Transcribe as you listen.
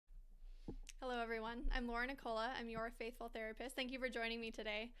Hello everyone, I'm Laura Nicola. I'm your faithful therapist. Thank you for joining me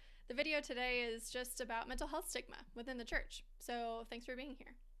today. The video today is just about mental health stigma within the church, so thanks for being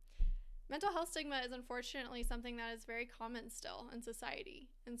here. Mental health stigma is unfortunately something that is very common still in society,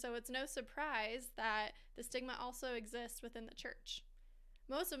 and so it's no surprise that the stigma also exists within the church.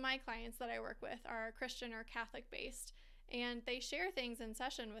 Most of my clients that I work with are Christian or Catholic based, and they share things in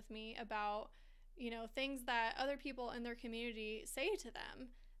session with me about, things that other people in their community say to them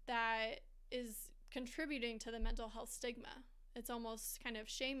that is contributing to the mental health stigma. It's almost kind of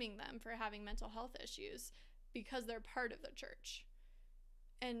shaming them for having mental health issues because they're part of the church.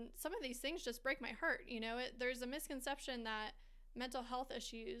 And some of these things just break my heart. There's a misconception that mental health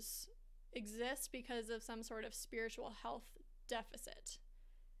issues exist because of some sort of spiritual health deficit.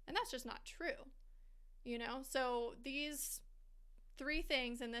 And that's just not true. So these 3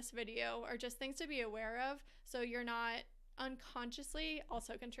 things in this video are just things to be aware of so you're not unconsciously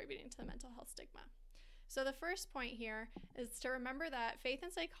also contributing to the mental health stigma. So the first point here is to remember that faith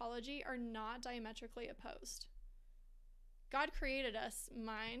and psychology are not diametrically opposed. God created us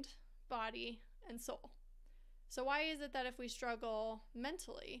mind, body, and soul. So why is it that if we struggle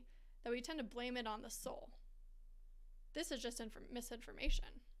mentally, that we tend to blame it on the soul? This is just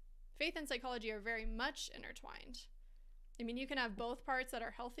misinformation. Faith and psychology are very much intertwined. You can have both parts that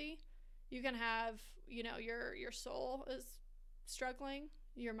are healthy. You can have, your soul is struggling,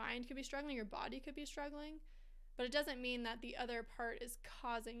 your mind could be struggling, your body could be struggling, but it doesn't mean that the other part is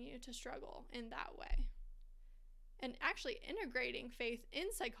causing you to struggle in that way. And actually integrating faith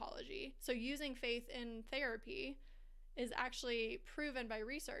in psychology, so using faith in therapy, is actually proven by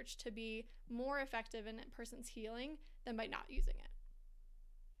research to be more effective in a person's healing than by not using it.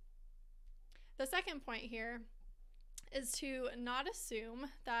 The second point here is to not assume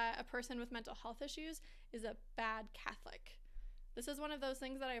that a person with mental health issues is a bad Catholic. This is one of those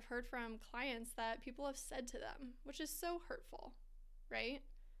things that I've heard from clients that people have said to them, which is so hurtful, right?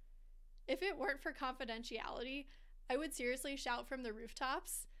 If it weren't for confidentiality, I would seriously shout from the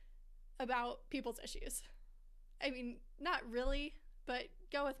rooftops about people's issues. Not really, but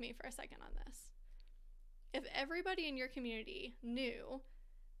go with me for a second on this. If everybody in your community knew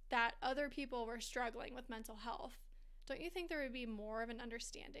that other people were struggling with mental health, don't you think there would be more of an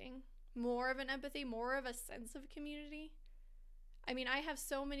understanding, more of an empathy, more of a sense of community? I have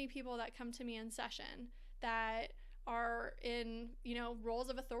so many people that come to me in session that are in, roles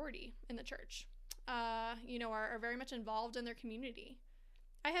of authority in the church, are very much involved in their community.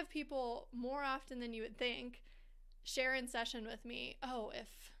 I have people more often than you would think share in session with me, oh,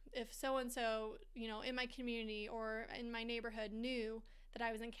 if so-and-so, in my community or in my neighborhood knew that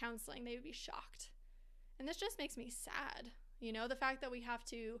I was in counseling, they would be shocked. And this just makes me sad. The fact that we have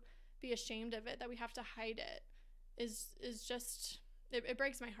to be ashamed of it, that we have to hide it, is just, it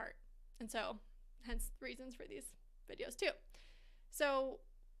breaks my heart. And so, hence the reasons for these videos too. So,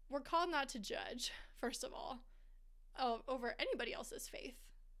 we're called not to judge, first of all, over anybody else's faith,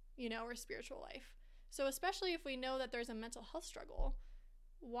 or spiritual life. So especially if we know that there's a mental health struggle,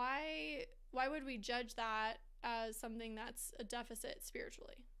 why would we judge that as something that's a deficit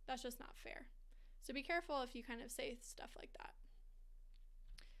spiritually? That's just not fair. So be careful if you kind of say stuff like that.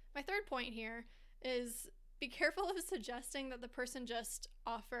 My third point here is be careful of suggesting that the person just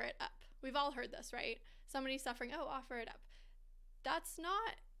offer it up. We've all heard this, right? Somebody's suffering, oh, offer it up. That's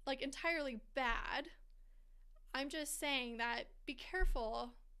not entirely bad. I'm just saying that be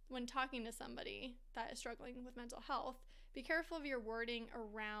careful when talking to somebody that is struggling with mental health. Be careful of your wording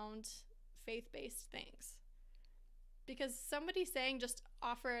around faith-based things. Because somebody saying just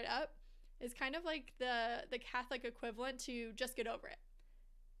offer it up is kind of like the Catholic equivalent to just get over it.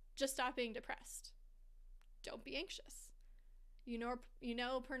 Just stop being depressed. Don't be anxious.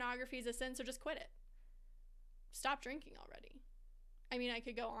 Pornography is a sin, so just quit it. Stop drinking already. I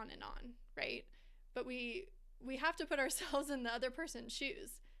could go on and on, right? But we have to put ourselves in the other person's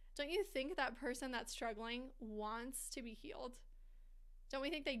shoes. Don't you think that person that's struggling wants to be healed? Don't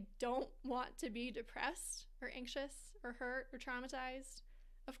we think they don't want to be depressed or anxious or hurt or traumatized?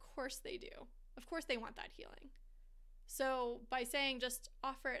 Of course they do. Of course they want that healing. So by saying just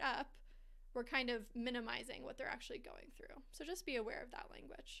offer it up, we're kind of minimizing what they're actually going through. So just be aware of that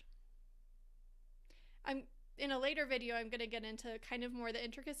language. In a later video, I'm going to get into kind of more the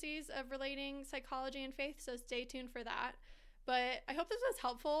intricacies of relating psychology and faith, so stay tuned for that. But I hope this was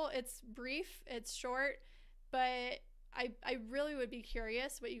helpful. It's brief, it's short, but I really would be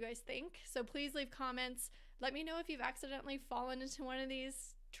curious what you guys think. So please leave comments. Let me know if you've accidentally fallen into one of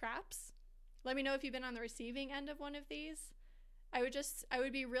these traps. Let me know if you've been on the receiving end of one of these. I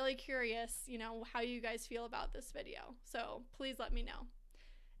would be really curious, how you guys feel about this video. So please let me know.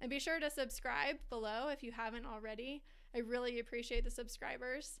 And be sure to subscribe below if you haven't already. I really appreciate the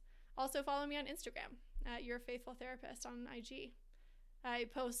subscribers. Also follow me on Instagram at Your Faithful Therapist on IG. I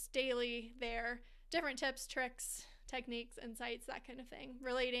post daily there different tips, tricks, techniques, insights, that kind of thing,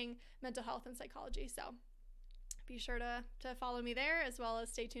 relating mental health and psychology. So be sure to follow me there, as well as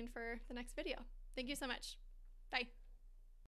stay tuned for the next video. Thank you so much. Bye.